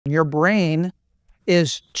Your brain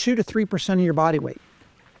is 2 to 3% of your body weight,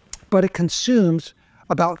 but it consumes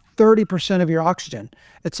about 30% of your oxygen.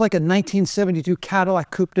 It's like a 1972 Cadillac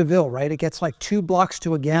Coupe de Ville, right? It gets like 2 blocks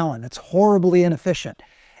to a gallon. It's horribly inefficient.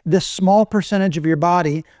 This small percentage of your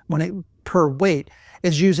body, per weight,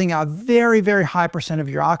 is using a very, very high percent of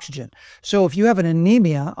your oxygen. So if you have an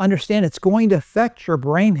anemia, understand it's going to affect your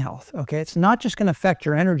brain health, okay? It's not just going to affect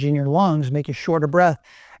your energy in your lungs, make you short of breath,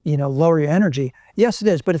 lower your energy. Yes, it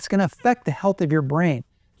is, but it's going to affect the health of your brain.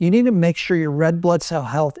 You need to make sure your red blood cell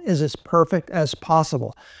health is as perfect as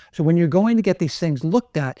possible. So when you're going to get these things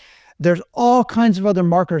looked at, there's all kinds of other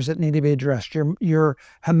markers that need to be addressed. Your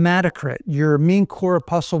hematocrit, your mean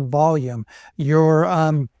corpuscle volume, your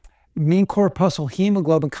mean corpuscle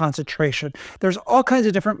hemoglobin concentration. There's all kinds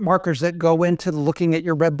of different markers that go into looking at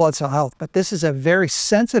your red blood cell health, but this is a very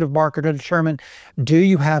sensitive marker to determine, do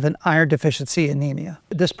you have an iron deficiency anemia?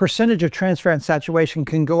 This percentage of transferrin saturation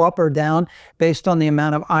can go up or down based on the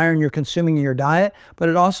amount of iron you're consuming in your diet, but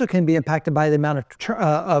it also can be impacted by the amount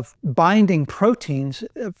of binding proteins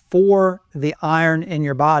for the iron in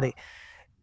your body.